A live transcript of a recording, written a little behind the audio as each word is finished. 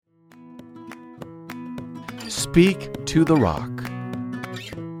Speak to the rock.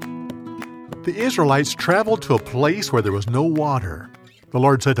 The Israelites traveled to a place where there was no water. The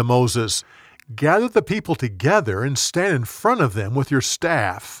Lord said to Moses, "Gather the people together and stand in front of them with your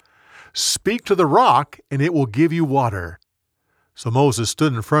staff. Speak to the rock, and it will give you water." So Moses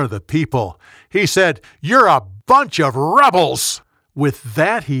stood in front of the people. He said, "You're a bunch of rebels!" With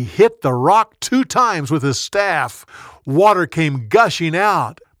that, he hit the rock 2 times with his staff. Water came gushing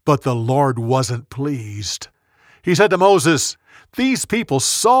out, but the Lord wasn't pleased. He said to Moses, "These people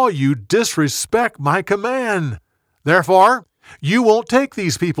saw you disrespect my command. Therefore, you won't take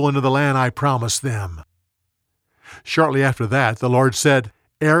these people into the land I promised them." Shortly after that, the Lord said,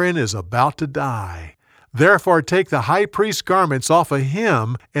 "Aaron is about to die. Therefore take the high priest's garments off of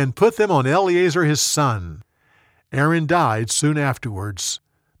him and put them on Eleazar his son." Aaron died soon afterwards.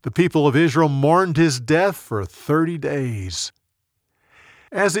 The people of Israel mourned his death for 30 days.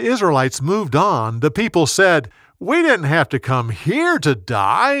 As the Israelites moved on, the people said, "We didn't have to come here to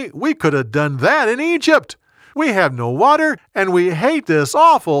die. We could have done that in Egypt. We have no water, and we hate this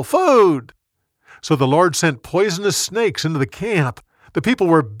awful food." So the Lord sent poisonous snakes into the camp. The people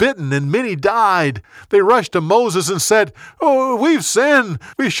were bitten, and many died. They rushed to Moses and said, "Oh, we've sinned.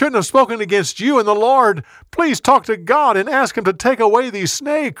 We shouldn't have spoken against you and the Lord. Please talk to God and ask him to take away these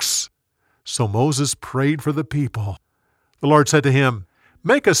snakes." So Moses prayed for the people. The Lord said to him,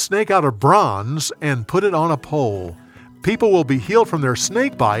 "Make a snake out of bronze and put it on a pole. People will be healed from their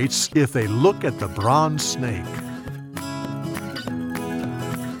snake bites if they look at the bronze snake."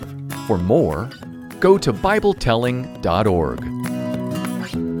 For more, go to BibleTelling.org.